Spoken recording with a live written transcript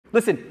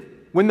Listen,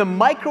 when the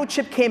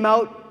microchip came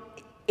out,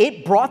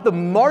 it brought the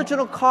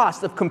marginal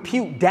cost of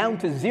compute down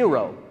to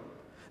 0.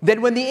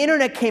 Then when the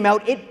internet came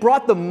out, it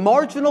brought the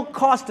marginal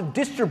cost of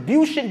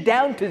distribution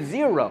down to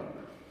 0.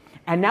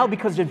 And now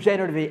because of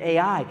generative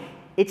AI,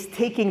 it's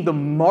taking the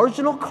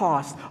marginal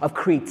cost of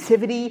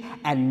creativity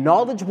and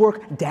knowledge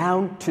work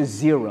down to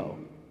 0.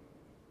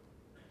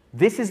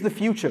 This is the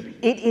future.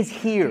 It is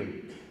here.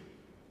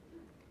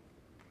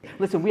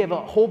 Listen, we have a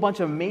whole bunch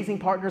of amazing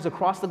partners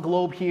across the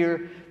globe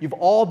here. You've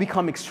all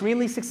become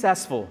extremely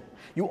successful.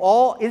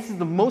 This is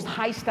the most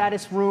high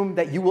status room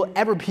that you will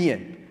ever be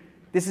in.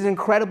 This is an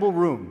incredible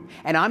room.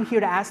 And I'm here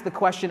to ask the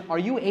question, are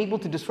you able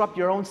to disrupt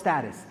your own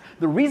status?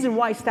 The reason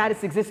why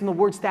status exists in the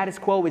word status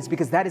quo is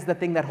because that is the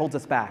thing that holds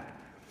us back.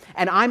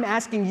 And I'm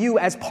asking you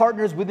as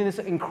partners within this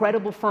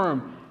incredible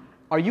firm,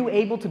 are you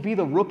able to be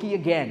the rookie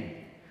again?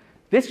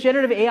 This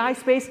generative AI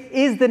space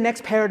is the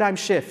next paradigm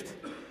shift.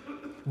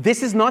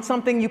 This is not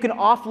something you can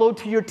offload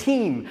to your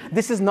team.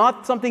 This is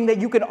not something that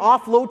you can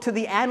offload to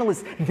the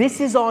analysts. This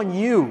is on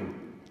you.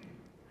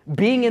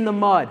 Being in the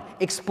mud,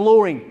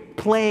 exploring,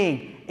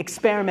 playing,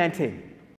 experimenting.